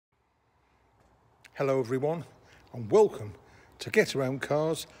Hello everyone and welcome to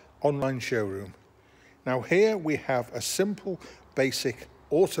Getaroundcars online showroom. Now here we have a simple basic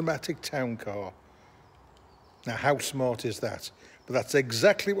automatic town car. Now how smart is that? But that's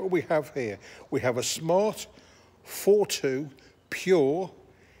exactly what we have here. We have a smart ForTwo pure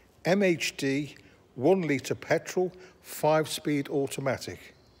MHD 1 litre petrol 5-speed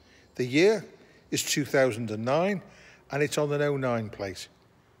automatic. The year is 2009 and it's on an 09 plate.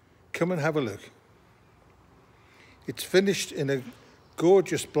 Come and have a look. It's finished in a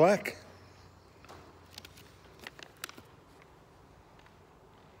gorgeous black.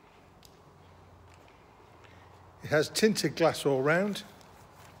 It has tinted glass all round.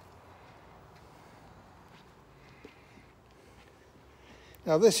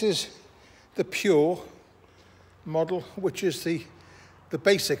 Now this is the pure model, which is the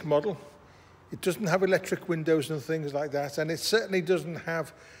basic model. It doesn't have electric windows and things like that, and it certainly doesn't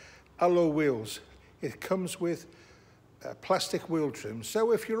have alloy wheels. It comes with plastic wheel trim,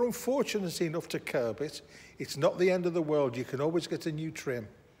 so if you're unfortunate enough to curb it, it's not the end of the world. You can always get a new trim.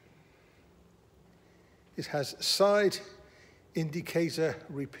 It has side indicator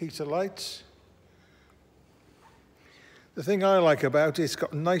repeater lights. The thing I like about it, it's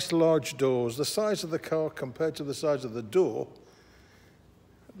got nice large doors. The size of the car compared to the size of the door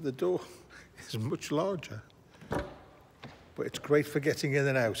is much larger, but it's great for getting in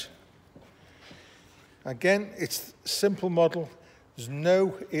and out. Again, it's a simple model. There's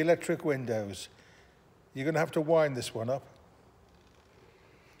no electric windows. You're going to have to wind this one up.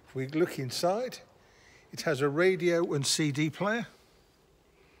 If we look inside, it has a radio and CD player.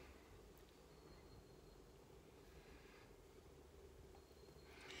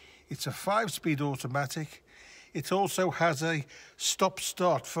 It's a 5-speed automatic. It also has a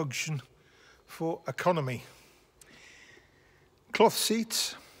stop-start function for economy. Cloth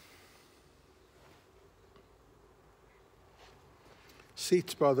seats.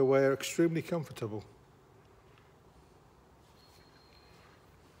 Seats, by the way, are extremely comfortable.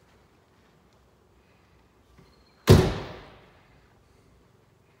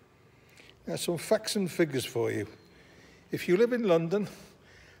 Now, some facts and figures for you. If you live in London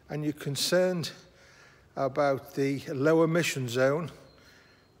and you're concerned about the low emission zone,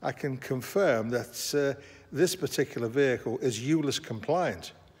 I can confirm that this particular vehicle is ULEZ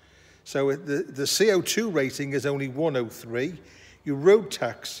compliant. So the CO2 rating is only 103. Your road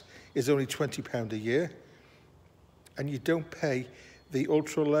tax is only £20 a year, and you don't pay the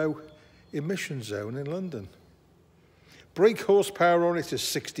ultra-low emission zone in London. Brake horsepower on it is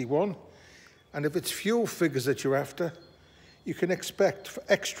 61, and if it's fuel figures that you're after, you can expect for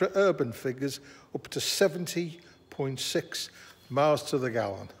extra urban figures up to 70.6 miles to the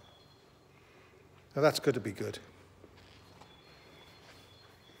gallon. Now that's going to be good.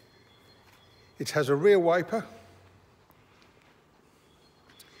 It has a rear wiper.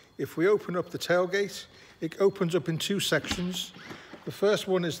 If we open up the tailgate, it opens up in two sections. The first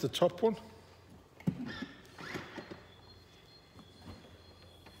one is the top one.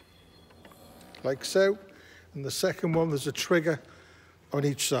 Like so. And the second one, there's a trigger on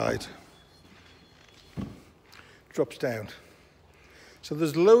each side. Drops down. So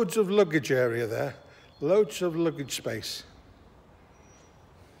there's loads of luggage area there, loads of luggage space.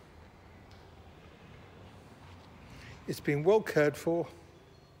 It's been well cared for.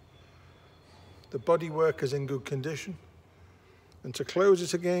 The bodywork is in good condition. And to close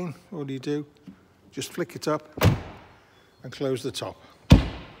it again, all you do, just flick it up and close the top.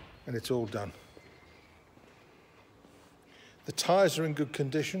 And it's all done. The tyres are in good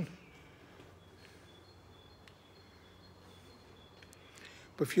condition.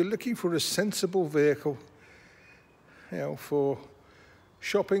 But if you're looking for a sensible vehicle, for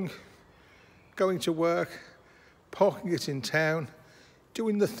shopping, going to work, parking it in town,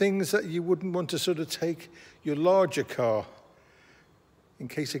 doing the things that you wouldn't want to sort of take your larger car in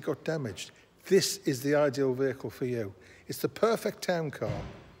case it got damaged, this is the ideal vehicle for you. It's the perfect town car.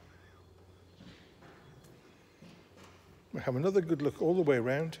 We'll have another good look all the way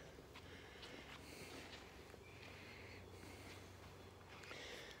around.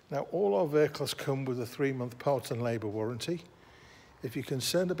 Now, all our vehicles come with a 3-month parts and labour warranty. If you're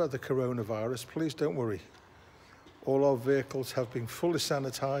concerned about the coronavirus, please don't worry. All our vehicles have been fully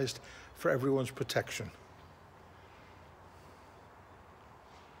sanitised for everyone's protection.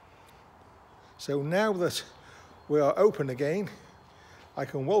 So now that we are open again, I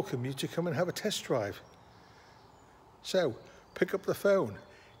can welcome you to come and have a test drive. So, pick up the phone,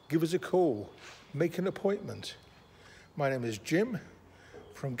 give us a call, make an appointment. My name is Jim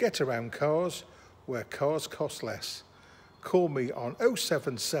from Getaroundcars, where cars cost less. Call me on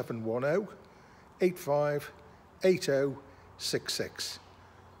 07710 85 8066.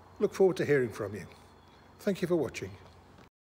 Look forward to hearing from you. Thank you for watching.